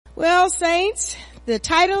Well, saints, the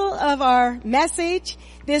title of our message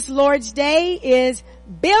this Lord's Day is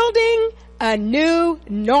Building a New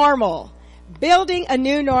Normal. Building a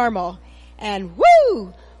New Normal. And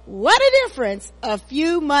whoo, what a difference a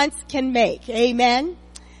few months can make. Amen.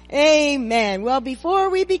 Amen. Well,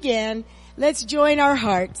 before we begin, let's join our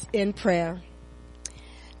hearts in prayer.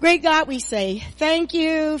 Great God, we say thank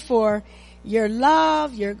you for your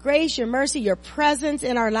love, your grace, your mercy, your presence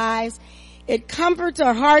in our lives. It comforts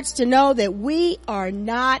our hearts to know that we are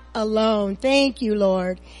not alone. Thank you,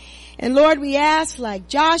 Lord. And Lord, we ask, like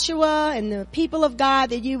Joshua and the people of God,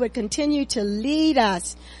 that you would continue to lead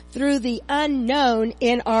us through the unknown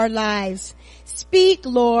in our lives. Speak,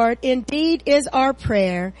 Lord, indeed is our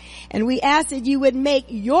prayer. And we ask that you would make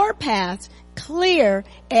your path clear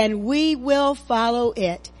and we will follow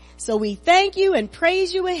it. So we thank you and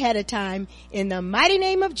praise you ahead of time in the mighty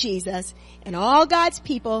name of Jesus. And all God's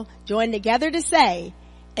people join together to say,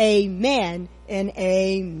 amen and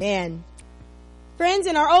amen. Friends,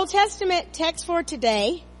 in our Old Testament text for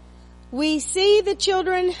today, we see the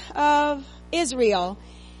children of Israel.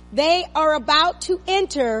 They are about to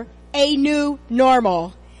enter a new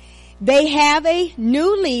normal. They have a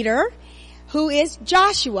new leader who is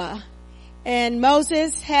Joshua. And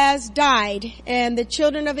Moses has died, and the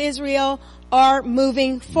children of Israel are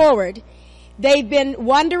moving forward. They've been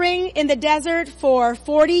wandering in the desert for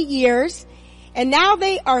 40 years, and now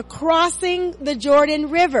they are crossing the Jordan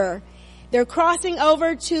River. They're crossing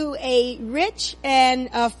over to a rich and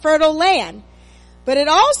fertile land. But it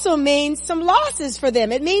also means some losses for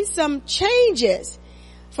them. It means some changes.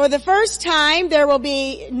 For the first time, there will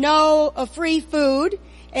be no free food.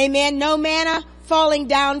 Amen. No manna falling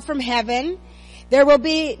down from heaven. There will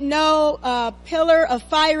be no pillar of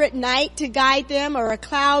fire at night to guide them or a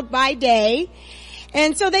cloud by day.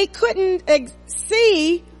 And so they couldn't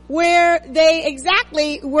see where they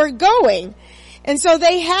exactly were going. And so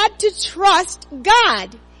they had to trust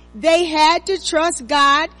God. They had to trust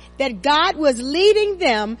God, that God was leading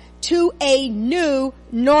them to a new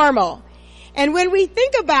normal. And when we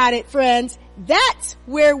think about it, friends, that's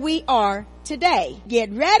where we are today.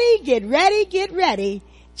 Get ready, get ready, get ready.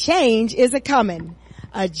 Change is a-coming.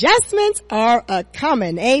 Adjustments are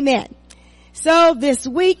a-coming. Amen. So this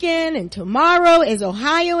weekend and tomorrow, as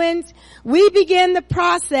Ohioans, we begin the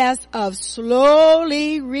process of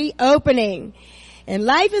slowly reopening. And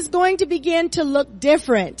life is going to begin to look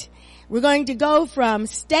different. We're going to go from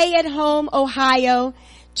stay-at-home Ohio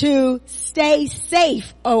to stay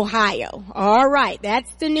safe Ohio. All right,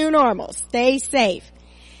 that's the new normal. Stay safe.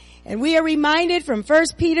 And we are reminded from 1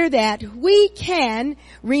 Peter that we can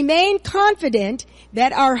remain confident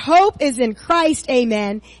that our hope is in Christ,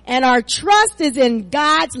 amen, and our trust is in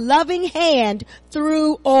God's loving hand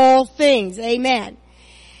through all things, amen.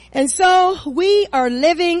 And so we are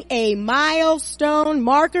living a milestone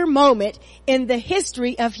marker moment in the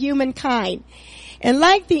history of humankind. And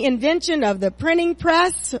like the invention of the printing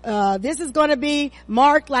press, this is going to be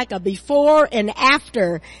marked like a before and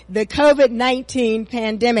after the COVID-19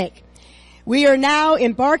 pandemic. We are now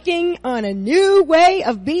embarking on a new way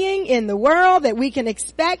of being in the world that we can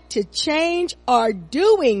expect to change our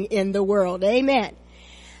doing in the world. Amen.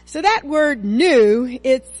 So that word new,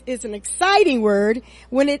 it's an exciting word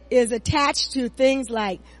when it is attached to things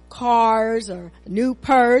like cars or new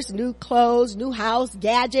purse, new clothes, new house,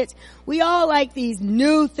 gadgets. We all like these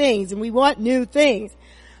new things and we want new things.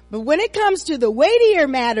 But when it comes to the weightier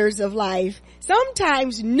matters of life,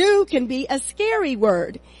 sometimes new can be a scary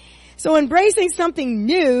word. So embracing something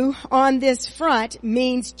new on this front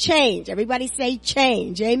means change. Everybody say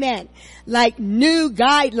change. Amen. Like new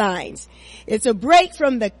guidelines. It's a break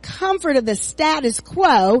from the comfort of the status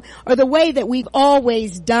quo or the way that we've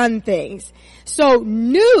always done things. So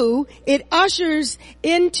new, it ushers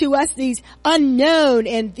into us these unknown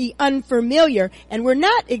and the unfamiliar, and we're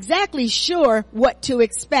not exactly sure what to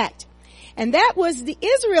expect. And that was the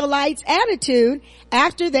Israelites' attitude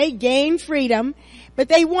after they gained freedom, but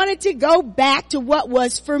they wanted to go back to what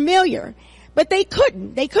was familiar. But they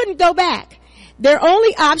couldn't. They couldn't go back. Their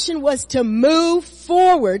only option was to move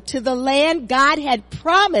forward to the land God had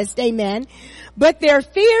promised, amen. But their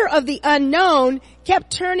fear of the unknown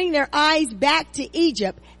kept turning their eyes back to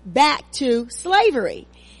Egypt, back to slavery.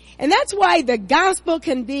 And that's why the gospel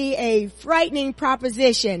can be a frightening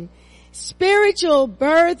proposition. Spiritual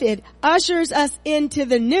birth, it ushers us into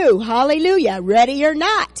the new. Hallelujah. Ready or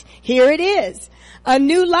not, here it is. A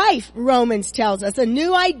new life, Romans tells us. A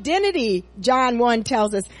new identity, John 1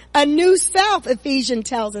 tells us. A new self, Ephesians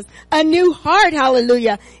tells us. A new heart,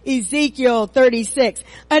 hallelujah, Ezekiel 36.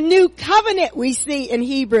 A new covenant we see in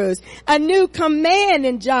Hebrews. A new command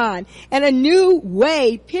in John. And a new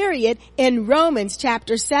way, period, in Romans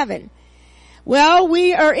chapter 7. Well,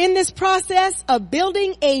 we are in this process of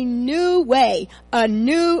building a new way, a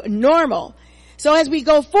new normal. So as we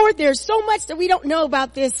go forth, there's so much that we don't know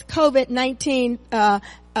about this COVID-19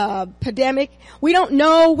 pandemic. We don't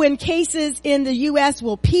know when cases in the U.S.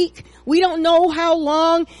 will peak. We don't know how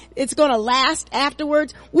long it's going to last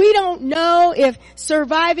afterwards. We don't know if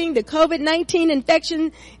surviving the COVID-19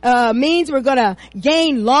 infection means we're going to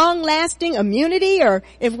gain long-lasting immunity or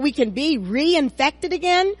if we can be reinfected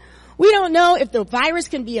again. We don't know if the virus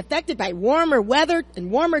can be affected by warmer weather and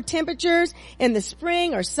warmer temperatures in the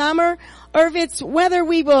spring or summer, or if it's whether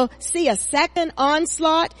we will see a second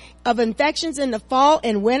onslaught of infections in the fall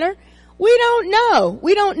and winter. We don't know.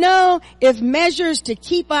 We don't know if measures to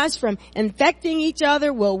keep us from infecting each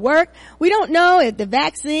other will work. We don't know if the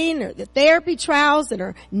vaccine or the therapy trials that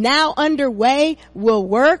are now underway will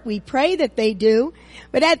work. We pray that they do.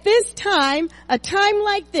 But at this time, a time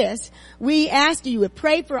like this, we ask you to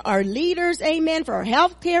pray for our leaders, amen, for our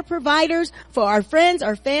healthcare providers, for our friends,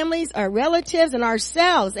 our families, our relatives, and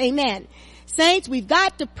ourselves, amen. Saints, we've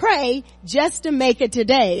got to pray just to make it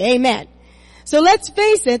today, amen. So let's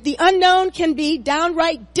face it, the unknown can be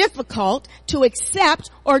downright difficult to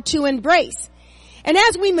accept or to embrace. And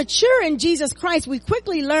as we mature in Jesus Christ, we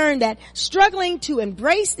quickly learn that struggling to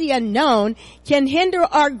embrace the unknown can hinder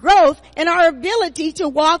our growth and our ability to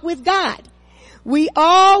walk with God. We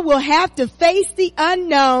all will have to face the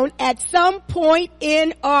unknown at some point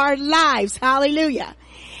in our lives. Hallelujah.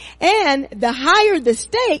 And the higher the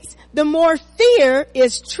stakes, the more fear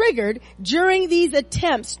is triggered during these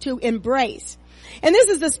attempts to embrace. And this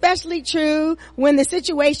is especially true when the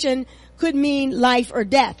situation could mean life or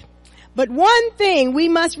death. But one thing we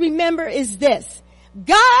must remember is this.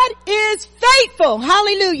 God is faithful.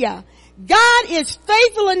 Hallelujah. God is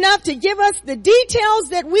faithful enough to give us the details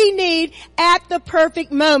that we need at the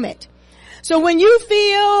perfect moment. So when you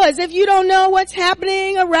feel as if you don't know what's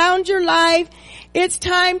happening around your life, it's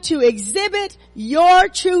time to exhibit your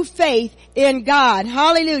true faith in God.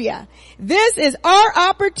 Hallelujah. This is our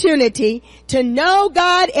opportunity to know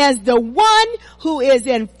God as the one who is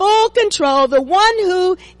in full control, the one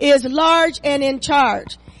who is large and in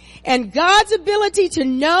charge. And God's ability to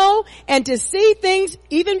know and to see things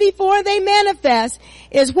even before they manifest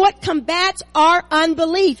is what combats our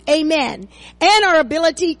unbelief. Amen. And our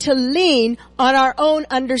ability to lean on our own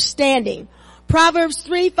understanding. Proverbs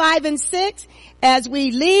 3, 5, and 6. As we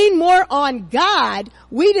lean more on God,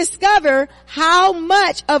 we discover how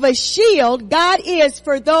much of a shield God is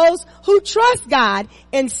for those who trust God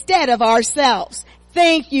instead of ourselves.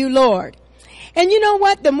 Thank you, Lord. And you know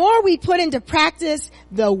what? The more we put into practice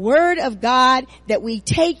the Word of God that we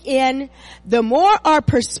take in, the more our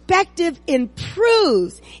perspective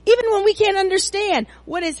improves. Even when we can't understand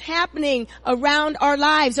what is happening around our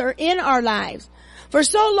lives or in our lives. For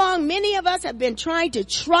so long, many of us have been trying to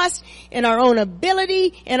trust in our own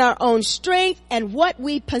ability, in our own strength, and what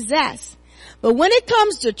we possess. But when it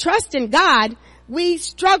comes to trusting God, we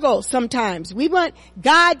struggle sometimes. We want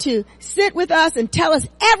God to sit with us and tell us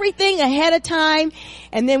everything ahead of time,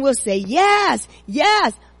 and then we'll say, yes,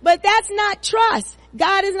 yes, but that's not trust.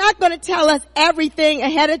 God is not going to tell us everything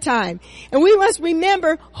ahead of time. And we must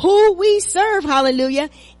remember who we serve, hallelujah,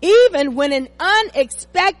 even when an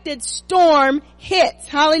unexpected storm hits,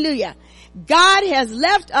 hallelujah. God has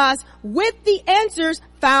left us with the answers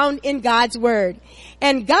found in God's Word.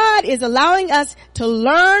 And God is allowing us to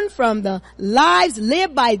learn from the lives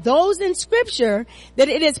lived by those in Scripture that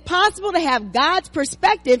it is possible to have God's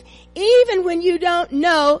perspective even when you don't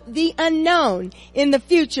know the unknown in the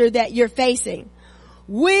future that you're facing.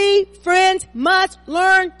 We, friends, must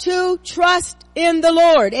learn to trust in the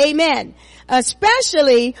Lord. Amen.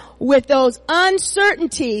 Especially with those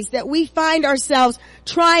uncertainties that we find ourselves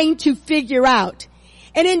trying to figure out.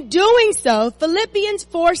 And in doing so, Philippians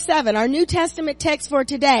 4:7, our New Testament text for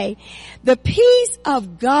today, the peace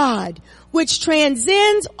of God, which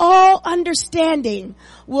transcends all understanding,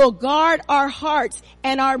 will guard our hearts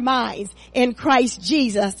and our minds in Christ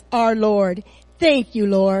Jesus our Lord. Thank you,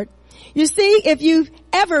 Lord. You see, if you've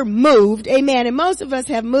ever moved, amen, and most of us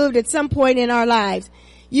have moved at some point in our lives,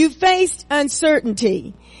 you've faced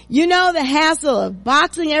uncertainty. You know the hassle of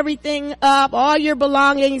boxing everything up, all your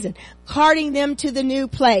belongings, and carting them to the new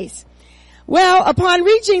place. Well, upon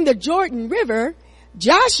reaching the Jordan River,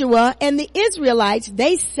 Joshua and the Israelites,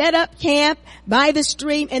 they set up camp by the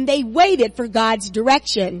stream and they waited for God's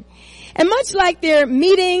direction. And much like their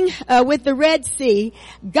meeting with the Red Sea,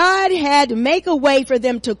 God had to make a way for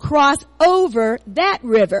them to cross over that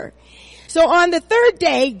river. So on the third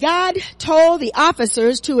day, God told the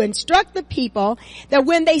officers to instruct the people that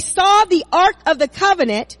when they saw the Ark of the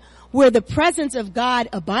Covenant, where the presence of God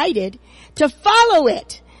abided, to follow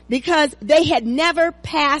it, because they had never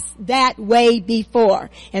passed that way before.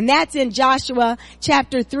 And that's in Joshua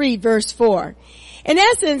chapter 3, verse 4. In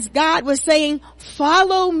essence, God was saying,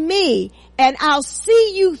 follow me and I'll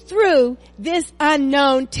see you through this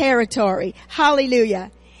unknown territory.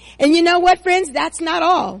 Hallelujah. And you know what, friends? That's not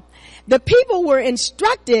all. The people were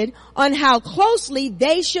instructed on how closely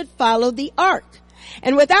they should follow the ark.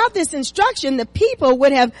 And without this instruction, the people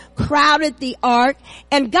would have crowded the ark,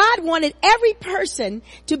 and God wanted every person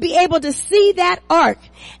to be able to see that ark,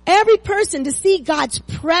 every person to see God's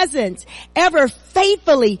presence ever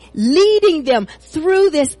faithfully leading them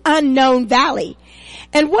through this unknown valley.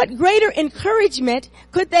 And what greater encouragement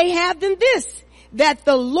could they have than this? That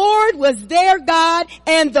the Lord was their God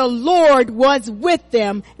and the Lord was with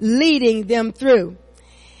them, leading them through.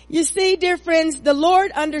 You see, dear friends, the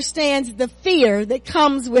Lord understands the fear that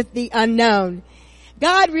comes with the unknown.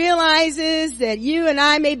 God realizes that you and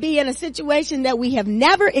I may be in a situation that we have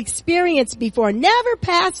never experienced before, never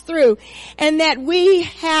passed through, and that we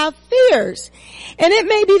have fears. And it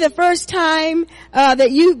may be the first time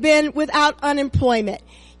that you've been without unemployment.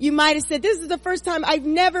 You might have said, this is the first time I've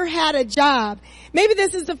never had a job. Maybe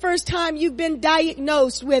this is the first time you've been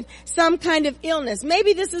diagnosed with some kind of illness.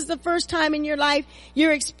 Maybe this is the first time in your life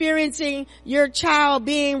you're experiencing your child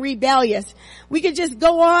being rebellious. We could just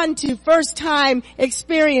go on to first time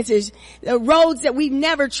experiences, roads that we've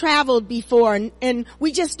never traveled before, and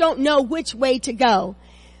we just don't know which way to go.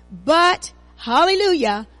 But,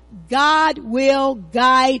 hallelujah, God will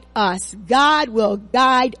guide us. God will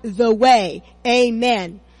guide the way.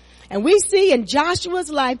 Amen. And we see in Joshua's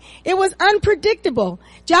life, it was unpredictable.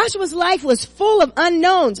 Joshua's life was full of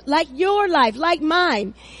unknowns, like your life, like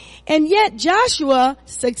mine. And yet Joshua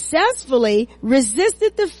successfully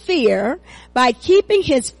resisted the fear by keeping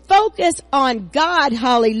his focus on God,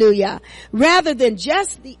 hallelujah, rather than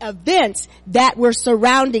just the events that were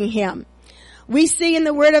surrounding him. We see in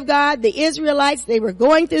the Word of God, the Israelites, they were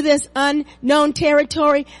going through this unknown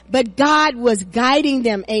territory, but God was guiding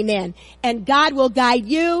them, amen. And God will guide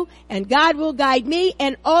you, and God will guide me,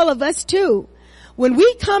 and all of us too. When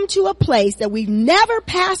we come to a place that we've never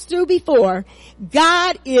passed through before,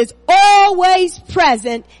 God is always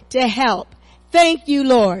present to help. Thank you,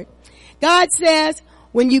 Lord. God says,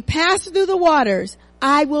 when you pass through the waters,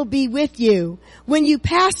 I will be with you. When you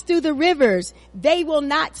pass through the rivers, they will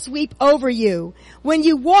not sweep over you. When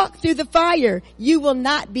you walk through the fire, you will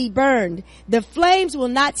not be burned. The flames will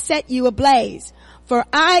not set you ablaze. For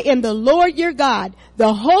I am the Lord your God,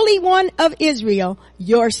 the Holy One of Israel,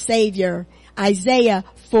 your Savior. Isaiah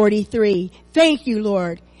 43. Thank you,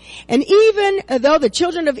 Lord. And even though the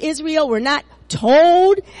children of Israel were not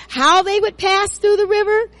told how they would pass through the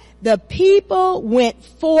river, the people went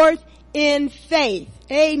forth in faith.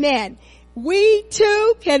 Amen. We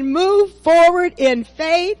too can move forward in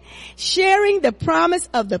faith, sharing the promise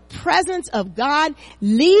of the presence of God,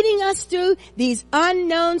 leading us through these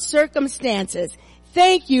unknown circumstances.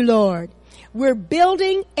 Thank you, Lord. We're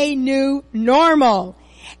building a new normal.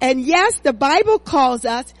 And yes, the Bible calls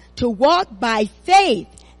us to walk by faith,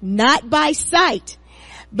 not by sight.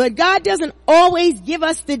 But God doesn't always give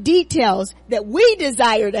us the details that we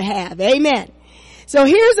desire to have. Amen. So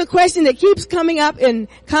here's a question that keeps coming up in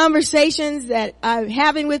conversations that I'm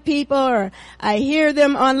having with people, or I hear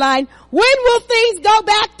them online. When will things go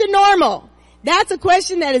back to normal? That's a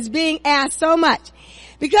question that is being asked so much.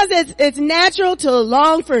 Because it's natural to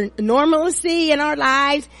long for normalcy in our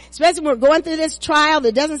lives, especially when we're going through this trial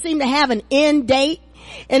that doesn't seem to have an end date.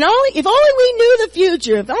 And if only we knew the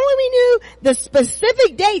future, if only we knew the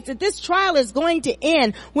specific dates that this trial is going to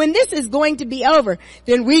end, when this is going to be over,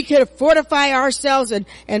 then we could fortify ourselves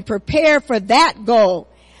and prepare for that goal.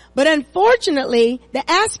 But unfortunately,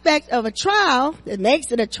 the aspect of a trial that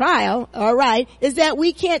makes it a trial, all right, is that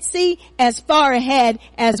we can't see as far ahead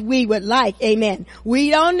as we would like. Amen. We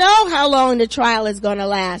don't know how long the trial is going to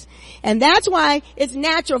last. And that's why it's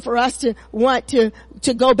natural for us to want to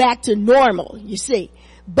go back to normal, you see.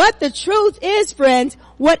 But the truth is, friends,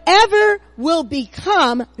 whatever will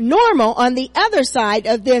become normal on the other side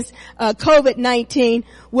of this COVID-19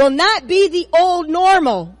 will not be the old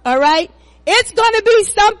normal, all right? It's going to be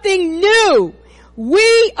something new.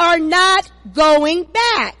 We are not going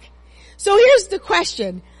back. So here's the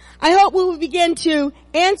question. I hope we will begin to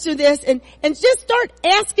answer this and just start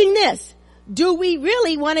asking this. Do we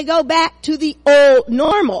really want to go back to the old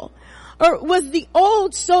normal? Or was the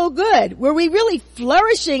old so good? Were we really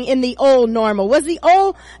flourishing in the old normal? Was the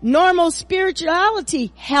old normal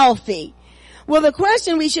spirituality healthy? Well, the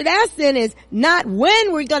question we should ask then is not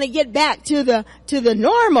when we're going to get back to the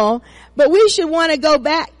normal, but we should want to go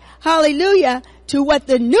back, hallelujah, to what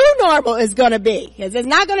the new normal is going to be. Because it's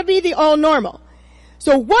not going to be the old normal.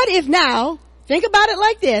 So what if now, think about it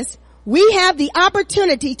like this, we have the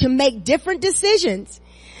opportunity to make different decisions,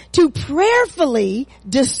 to prayerfully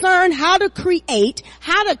discern how to create,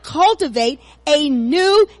 how to cultivate a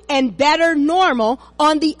new and better normal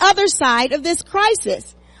on the other side of this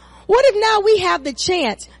crisis. What if now we have the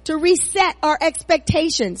chance to reset our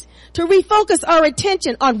expectations, to refocus our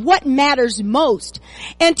attention on what matters most,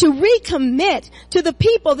 and to recommit to the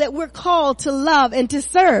people that we're called to love and to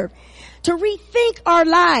serve, to rethink our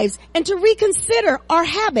lives and to reconsider our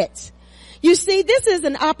habits? You see, this is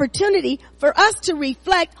an opportunity for us to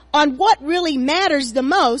reflect on what really matters the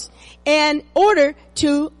most in order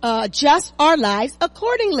to adjust our lives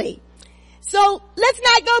accordingly. So let's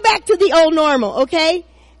not go back to the old normal, okay?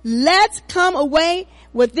 Let's come away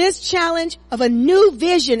with this challenge of a new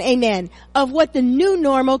vision, amen, of what the new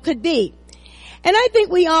normal could be. And I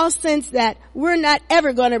think we all sense that we're not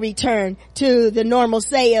ever going to return to the normal,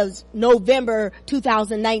 say, of November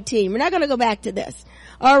 2019. We're not going to go back to this.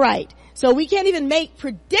 All right. So we can't even make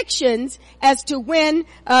predictions as to when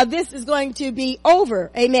this is going to be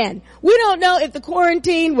over. Amen. We don't know if the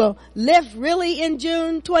quarantine will lift really in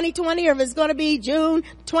June 2020 or if it's going to be June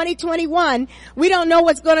 2021. We don't know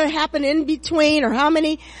what's going to happen in between or how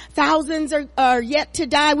many thousands are yet to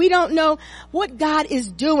die. We don't know what God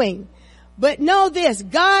is doing. But know this,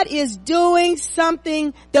 God is doing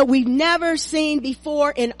something that we've never seen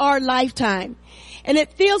before in our lifetime. And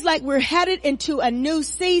it feels like we're headed into a new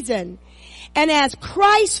season. And as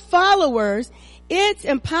Christ followers, it's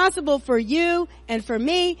impossible for you and for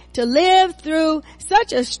me to live through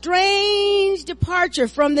such a strange departure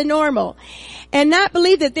from the normal and not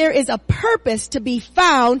believe that there is a purpose to be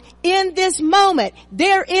found in this moment.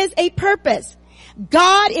 There is a purpose.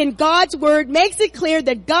 God in God's word makes it clear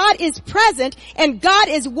that God is present and God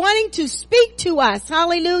is wanting to speak to us.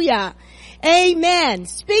 Hallelujah. Amen.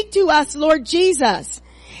 Speak to us, Lord Jesus.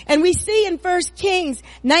 And we see in 1 Kings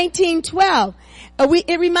 19:12,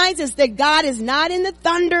 it reminds us that God is not in the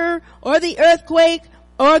thunder or the earthquake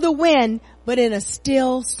or the wind, but in a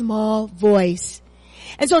still small voice.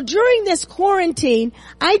 And so during this quarantine,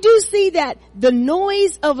 I do see that the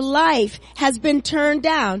noise of life has been turned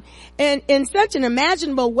down in such an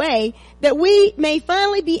imaginable way that we may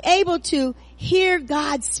finally be able to hear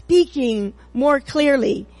God speaking more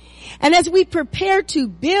clearly. And as we prepare to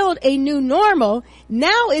build a new normal,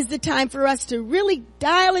 now is the time for us to really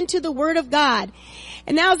dial into the Word of God.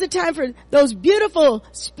 And now is the time for those beautiful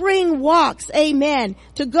spring walks, amen,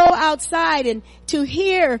 to go outside and to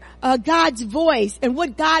hear God's voice and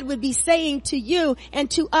what God would be saying to you and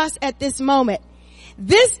to us at this moment.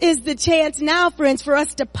 This is the chance now, friends, for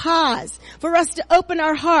us to pause, for us to open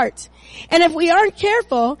our hearts. And if we aren't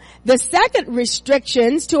careful, the second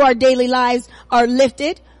restrictions to our daily lives are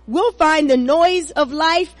lifted. We'll find the noise of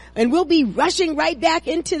life and we'll be rushing right back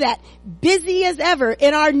into that busy as ever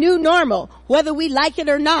in our new normal, whether we like it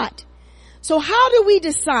or not. So how do we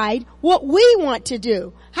decide what we want to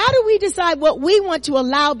do? How do we decide what we want to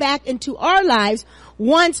allow back into our lives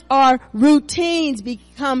once our routines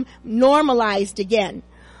become normalized again?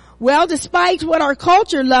 Well, despite what our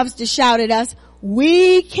culture loves to shout at us,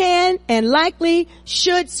 we can and likely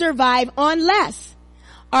should survive on less.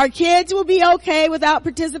 Our kids will be okay without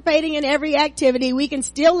participating in every activity. We can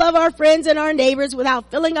still love our friends and our neighbors without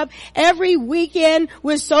filling up every weekend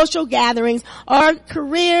with social gatherings. Our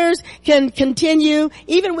careers can continue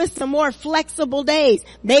even with some more flexible days.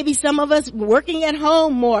 Maybe some of us working at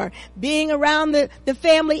home more, being around the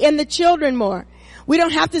family and the children more. We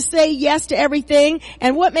don't have to say yes to everything.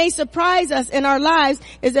 And what may surprise us in our lives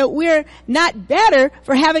is that we're not better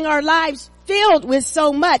for having our lives filled with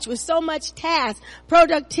so much task,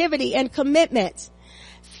 productivity, and commitments.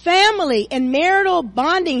 Family and marital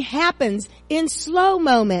bonding happens in slow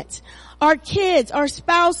moments. Our kids, our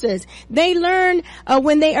spouses, they learn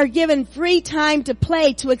when they are given free time to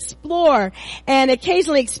play, to explore, and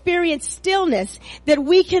occasionally experience stillness, that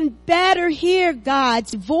we can better hear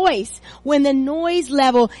God's voice when the noise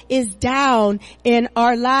level is down in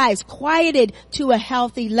our lives, quieted to a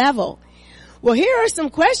healthy level. Well, here are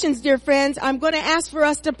some questions, dear friends, I'm going to ask for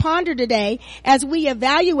us to ponder today as we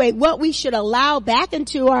evaluate what we should allow back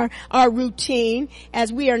into our routine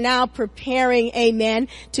as we are now preparing, amen,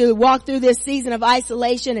 to walk through this season of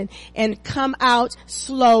isolation and come out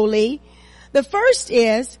slowly. The first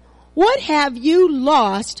is, what have you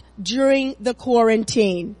lost during the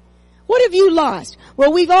quarantine? What have you lost?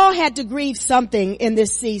 Well, we've all had to grieve something in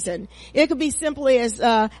this season. It could be simply as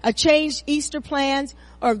a changed Easter plans,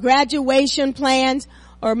 or graduation plans,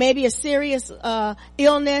 or maybe a serious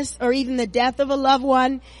illness, or even the death of a loved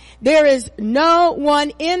one. There is no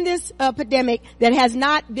one in this epidemic that has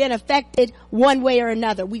not been affected one way or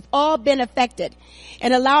another. We've all been affected.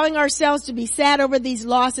 And allowing ourselves to be sad over these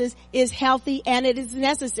losses is healthy and it is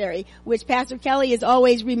necessary, which Pastor Kelly is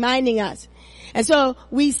always reminding us. And so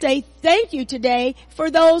we say thank you today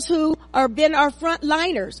for those who are been our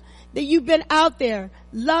frontliners, that you've been out there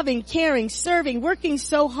loving, caring, serving, working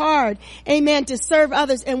so hard, amen, to serve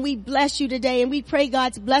others. And we bless you today and we pray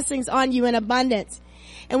God's blessings on you in abundance.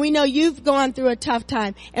 And we know you've gone through a tough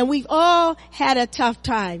time and we've all had a tough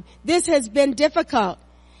time. This has been difficult.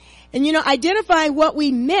 And identifying what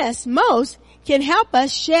we miss most can help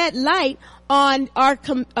us shed light on our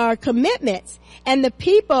commitments and the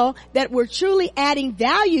people that were truly adding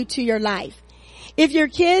value to your life. If your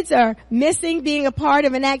kids are missing being a part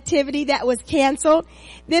of an activity that was canceled,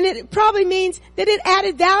 then it probably means that it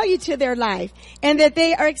added value to their life and that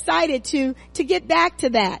they are excited to get back to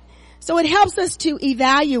that. So it helps us to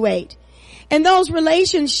evaluate. And those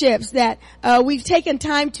relationships that we've taken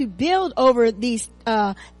time to build over these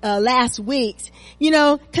last weeks,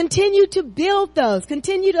 continue to build those.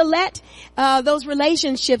 Continue to let those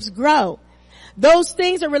relationships grow. Those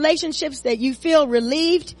things are relationships that you feel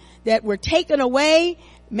relieved that were taken away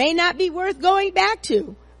may not be worth going back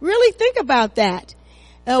to. Really think about that.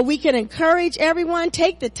 We can encourage everyone,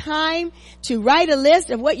 take the time to write a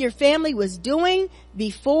list of what your family was doing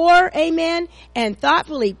before, amen, and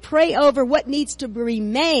thoughtfully pray over what needs to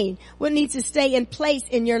remain, what needs to stay in place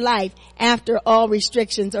in your life after all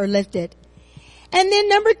restrictions are lifted. And then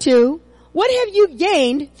number 2, what have you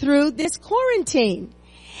gained through this quarantine?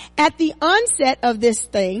 At the onset of this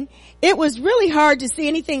thing, it was really hard to see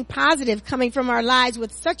anything positive coming from our lives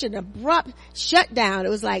with such an abrupt shutdown. It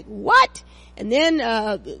was like, what? And then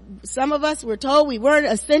some of us were told we weren't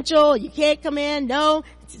essential. You can't come in. No,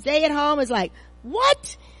 stay at home. It's like,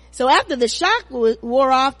 what? So after the shock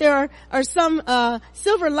wore off, there are some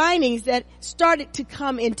silver linings that started to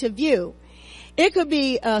come into view. It could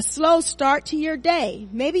be a slow start to your day.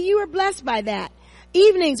 Maybe you were blessed by that.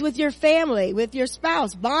 Evenings with your family, with your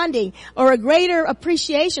spouse, bonding, or a greater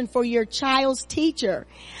appreciation for your child's teacher.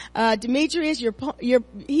 Demetrius,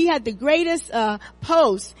 he had the greatest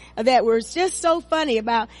posts that were just so funny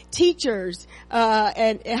about teachers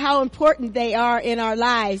and how important they are in our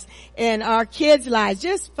lives and our kids' lives.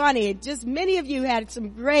 Just funny. Just many of you had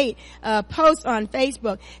some great posts on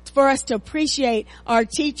Facebook for us to appreciate our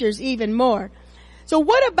teachers even more. So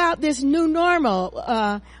what about this new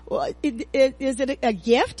normal? Is it a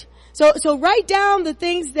gift? So write down the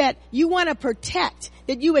things that you want to protect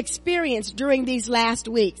that you experienced during these last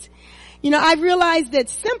weeks. I've realized that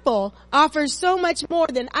simple offers so much more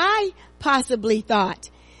than I possibly thought.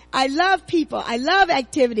 I love people. I love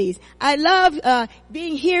activities. I love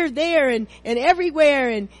being here, there, and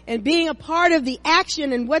everywhere and being a part of the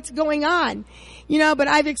action and what's going on. But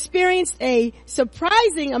I've experienced a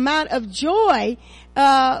surprising amount of joy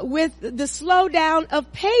with the slowdown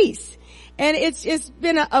of pace. And it's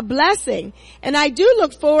been a blessing. And I do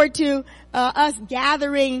look forward to us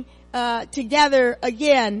gathering together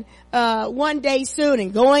again one day soon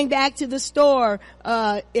and going back to the store,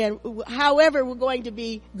 and however we're going to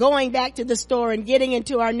be going back to the store and getting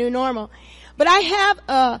into our new normal. But I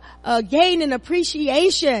have a gain in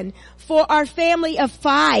appreciation for our family of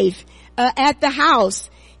 5 at the house,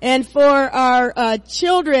 and for our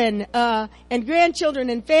children and grandchildren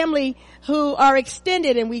and family who are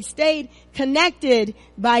extended, and we stayed connected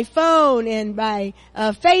by phone and by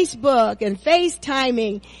Facebook and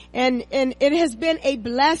FaceTiming, and it has been a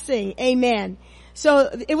blessing. Amen. So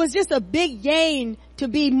it was just a big gain to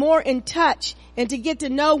be more in touch and to get to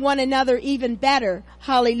know one another even better.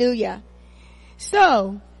 Hallelujah.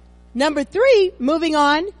 So, number 3, moving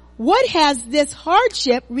on, what has this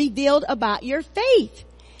hardship revealed about your faith?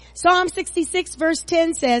 Psalm 66 verse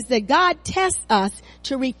 10 says that God tests us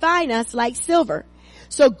to refine us like silver,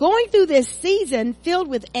 So going through this season filled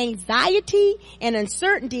with anxiety and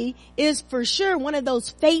uncertainty is for sure one of those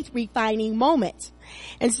faith refining moments.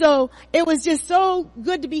 And so it was just so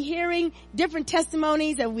good to be hearing different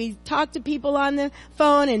testimonies, and we talked to people on the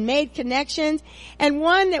phone and made connections. And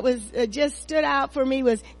one that was just stood out for me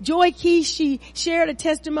was Joy Key. She shared a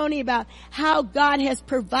testimony about how God has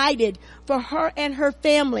provided for her and her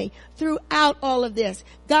family throughout all of this.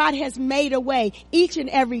 God has made a way each and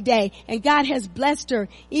every day, and God has blessed her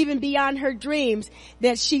even beyond her dreams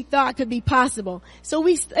that she thought could be possible. So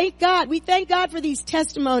we thank God. We thank God for these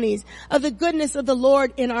testimonies of the goodness of the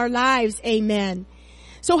Lord in our lives. Amen.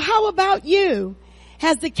 So how about you?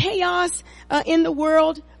 Has the chaos in the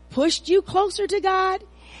world pushed you closer to God?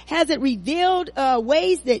 Has it revealed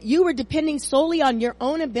ways that you were depending solely on your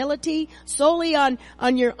own ability, solely on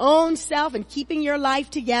your own self and keeping your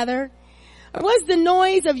life together? Or was the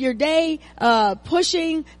noise of your day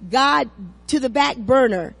pushing God to the back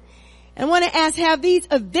burner? And I want to ask, have these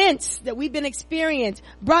events that we've been experiencing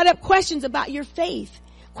brought up questions about your faith,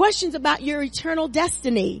 questions about your eternal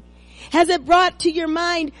destiny? Has it brought to your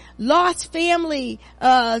mind lost family,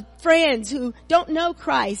 friends who don't know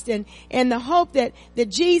Christ and the hope that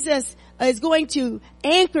Jesus is going to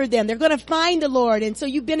anchor them? They're going to find the Lord. And so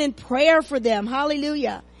you've been in prayer for them.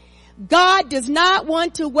 Hallelujah. God does not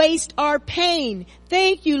want to waste our pain.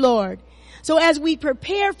 Thank you, Lord. So as we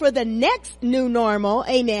prepare for the next new normal,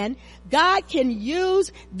 amen, God can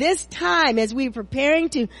use this time as we're preparing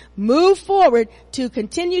to move forward to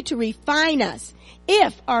continue to refine us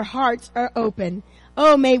if our hearts are open.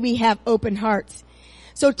 Oh, may we have open hearts.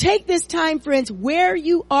 So take this time, friends, where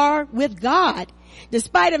you are with God.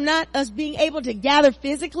 Despite of not us being able to gather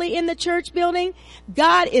physically in the church building,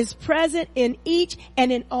 God is present in each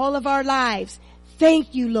and in all of our lives.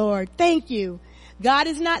 Thank you, Lord. Thank you. God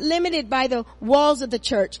is not limited by the walls of the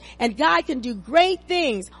church, and God can do great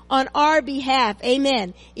things on our behalf.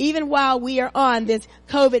 Amen. Even while we are on this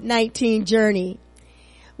COVID-19 journey.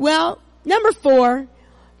 Well, number 4,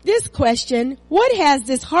 this question, what has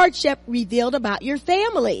this hardship revealed about your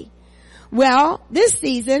family? Well, this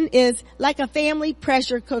season is like a family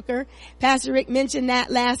pressure cooker. Pastor Rick mentioned that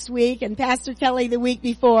last week, and Pastor Kelly the week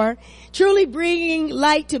before, truly bringing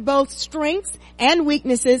light to both strengths and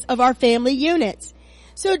weaknesses of our family units.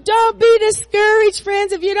 So don't be discouraged,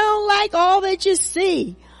 friends, if you don't like all that you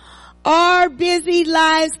see. Our busy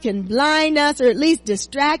lives can blind us or at least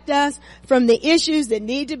distract us from the issues that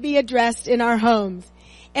need to be addressed in our homes.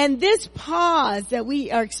 And this pause that we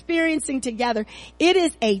are experiencing together, it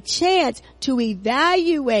is a chance to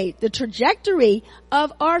evaluate the trajectory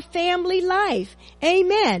of our family life.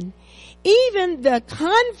 Amen. Even the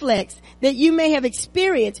conflicts that you may have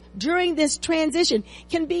experienced during this transition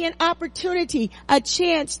can be an opportunity, a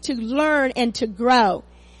chance to learn and to grow.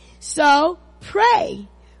 So pray.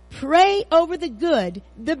 Pray over the good,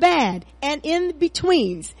 the bad, and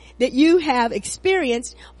in-betweens that you have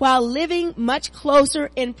experienced while living much closer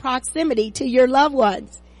in proximity to your loved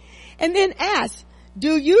ones. And then ask,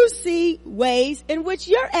 do you see ways in which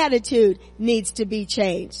your attitude needs to be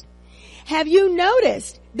changed? Have you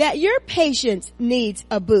noticed that your patience needs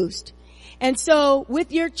a boost? And so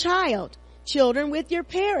with your child, children with your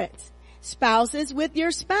parents, spouses with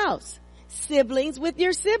your spouse, siblings with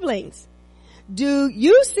your siblings, do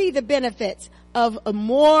you see the benefits of a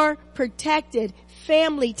more protected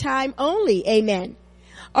family time only? Amen.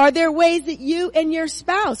 Are there ways that you and your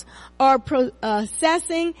spouse are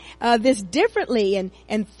processing this differently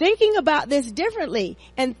and thinking about this differently,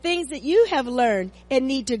 and things that you have learned and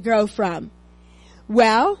need to grow from?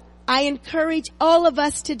 Well, I encourage all of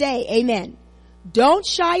us today, amen, don't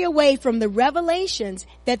shy away from the revelations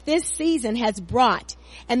that this season has brought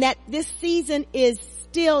and that this season is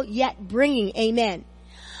still yet bringing. Amen.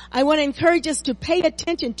 I want to encourage us to pay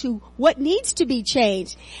attention to what needs to be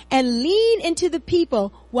changed and lean into the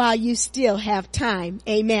people while you still have time.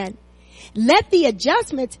 Amen. Let the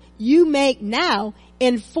adjustments you make now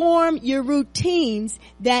inform your routines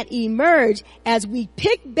that emerge as we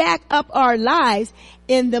pick back up our lives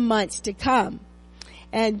in the months to come.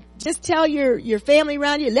 And just tell your family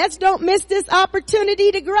around you, let's don't miss this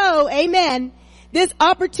opportunity to grow. Amen. This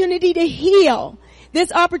opportunity to heal.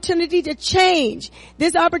 This opportunity to change,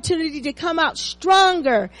 this opportunity to come out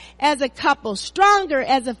stronger as a couple, stronger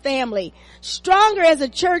as a family, stronger as a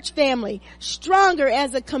church family, stronger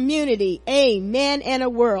as a community, amen, and a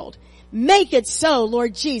world. Make it so,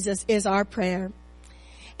 Lord Jesus, is our prayer.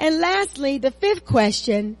 And lastly, the 5th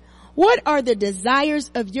question, what are the desires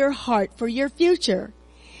of your heart for your future?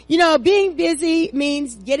 You know, being busy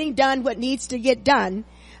means getting done what needs to get done.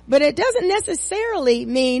 But it doesn't necessarily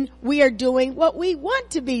mean we are doing what we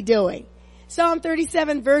want to be doing. Psalm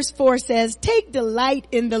 37 verse 4 says, take delight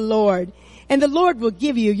in the Lord, and the Lord will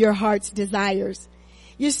give you your heart's desires.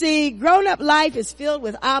 You see, grown-up life is filled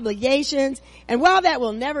with obligations, and while that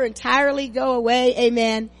will never entirely go away,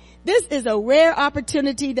 amen, this is a rare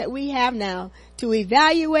opportunity that we have now to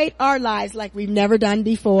evaluate our lives like we've never done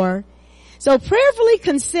before. So prayerfully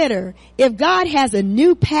consider if God has a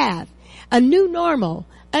new path, a new normal,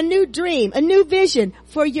 a new dream, a new vision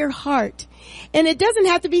for your heart. And it doesn't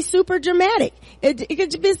have to be super dramatic. It could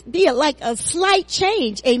just be like a slight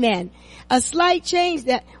change, amen. A slight change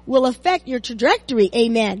that will affect your trajectory,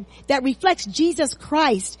 amen. That reflects Jesus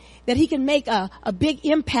Christ, that he can make a big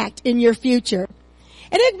impact in your future.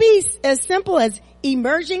 And it could be as simple as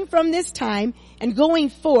emerging from this time and going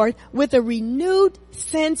forth with a renewed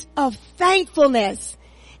sense of thankfulness.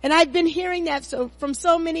 And I've been hearing that from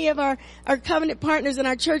so many of our covenant partners in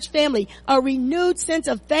our church family, a renewed sense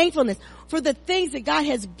of thankfulness for the things that God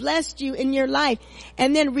has blessed you in your life.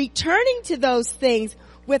 And then returning to those things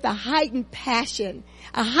with a heightened passion,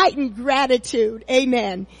 a heightened gratitude,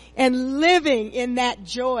 amen, and living in that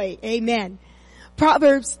joy, amen.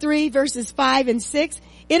 Proverbs 3 verses 5 and 6,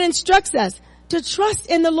 it instructs us to trust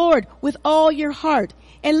in the Lord with all your heart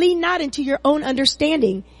and lean not into your own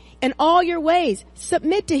understanding. In all your ways,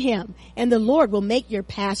 submit to him, and the Lord will make your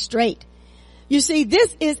path straight. You see,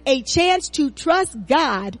 this is a chance to trust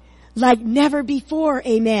God like never before,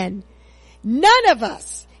 amen. None of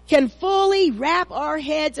us can fully wrap our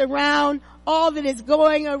heads around all that is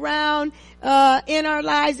going around in our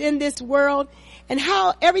lives in this world, and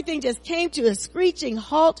how everything just came to a screeching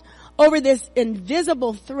halt over this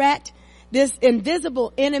invisible threat, this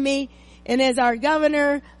invisible enemy. And as our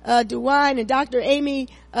governor, DeWine, and Dr. Amy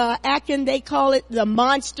Atkin, they call it the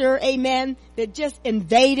monster, amen, that just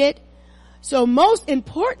invaded. So most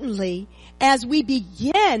importantly, as we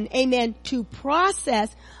begin, amen, to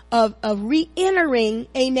process of re-entering,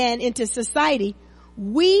 amen, into society,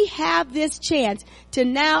 we have this chance to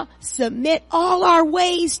now submit all our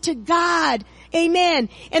ways to God. Amen.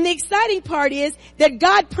 And the exciting part is that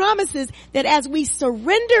God promises that as we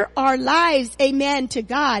surrender our lives, amen, to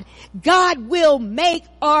God, God will make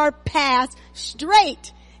our path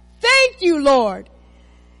straight. Thank you, Lord.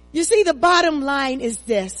 You see, the bottom line is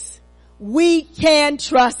this. We can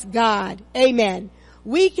trust God. Amen.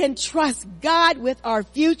 We can trust God with our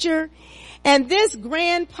future. And this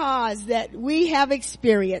grand pause that we have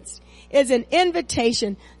experienced is an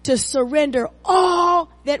invitation to surrender all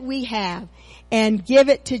that we have and give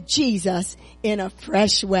it to Jesus in a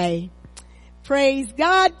fresh way. Praise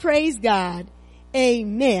God, praise God.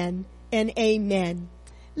 Amen and amen.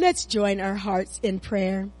 Let's join our hearts in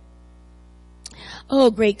prayer.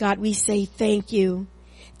 Oh, great God, we say thank you.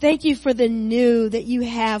 Thank you for the new that you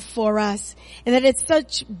have for us, and that it's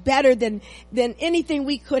such better than anything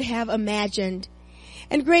we could have imagined.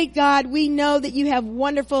 And great God, we know that you have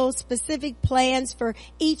wonderful, specific plans for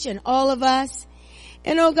each and all of us.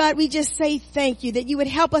 And oh God, we just say thank you that you would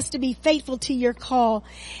help us to be faithful to your call.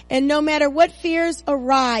 And no matter what fears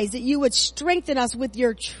arise, that you would strengthen us with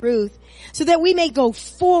your truth so that we may go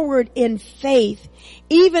forward in faith,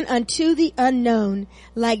 even unto the unknown,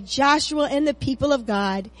 like Joshua and the people of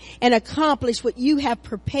God, and accomplish what you have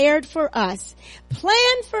prepared for us,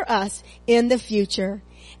 planned for us in the future.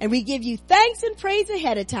 And we give you thanks and praise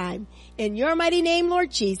ahead of time. In your mighty name, Lord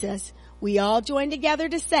Jesus, we all join together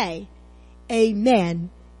to say, amen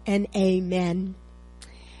and amen.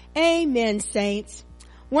 Amen, saints.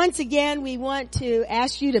 Once again, we want to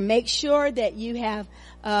ask you to make sure that you have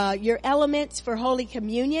your elements for Holy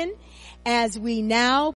Communion as we now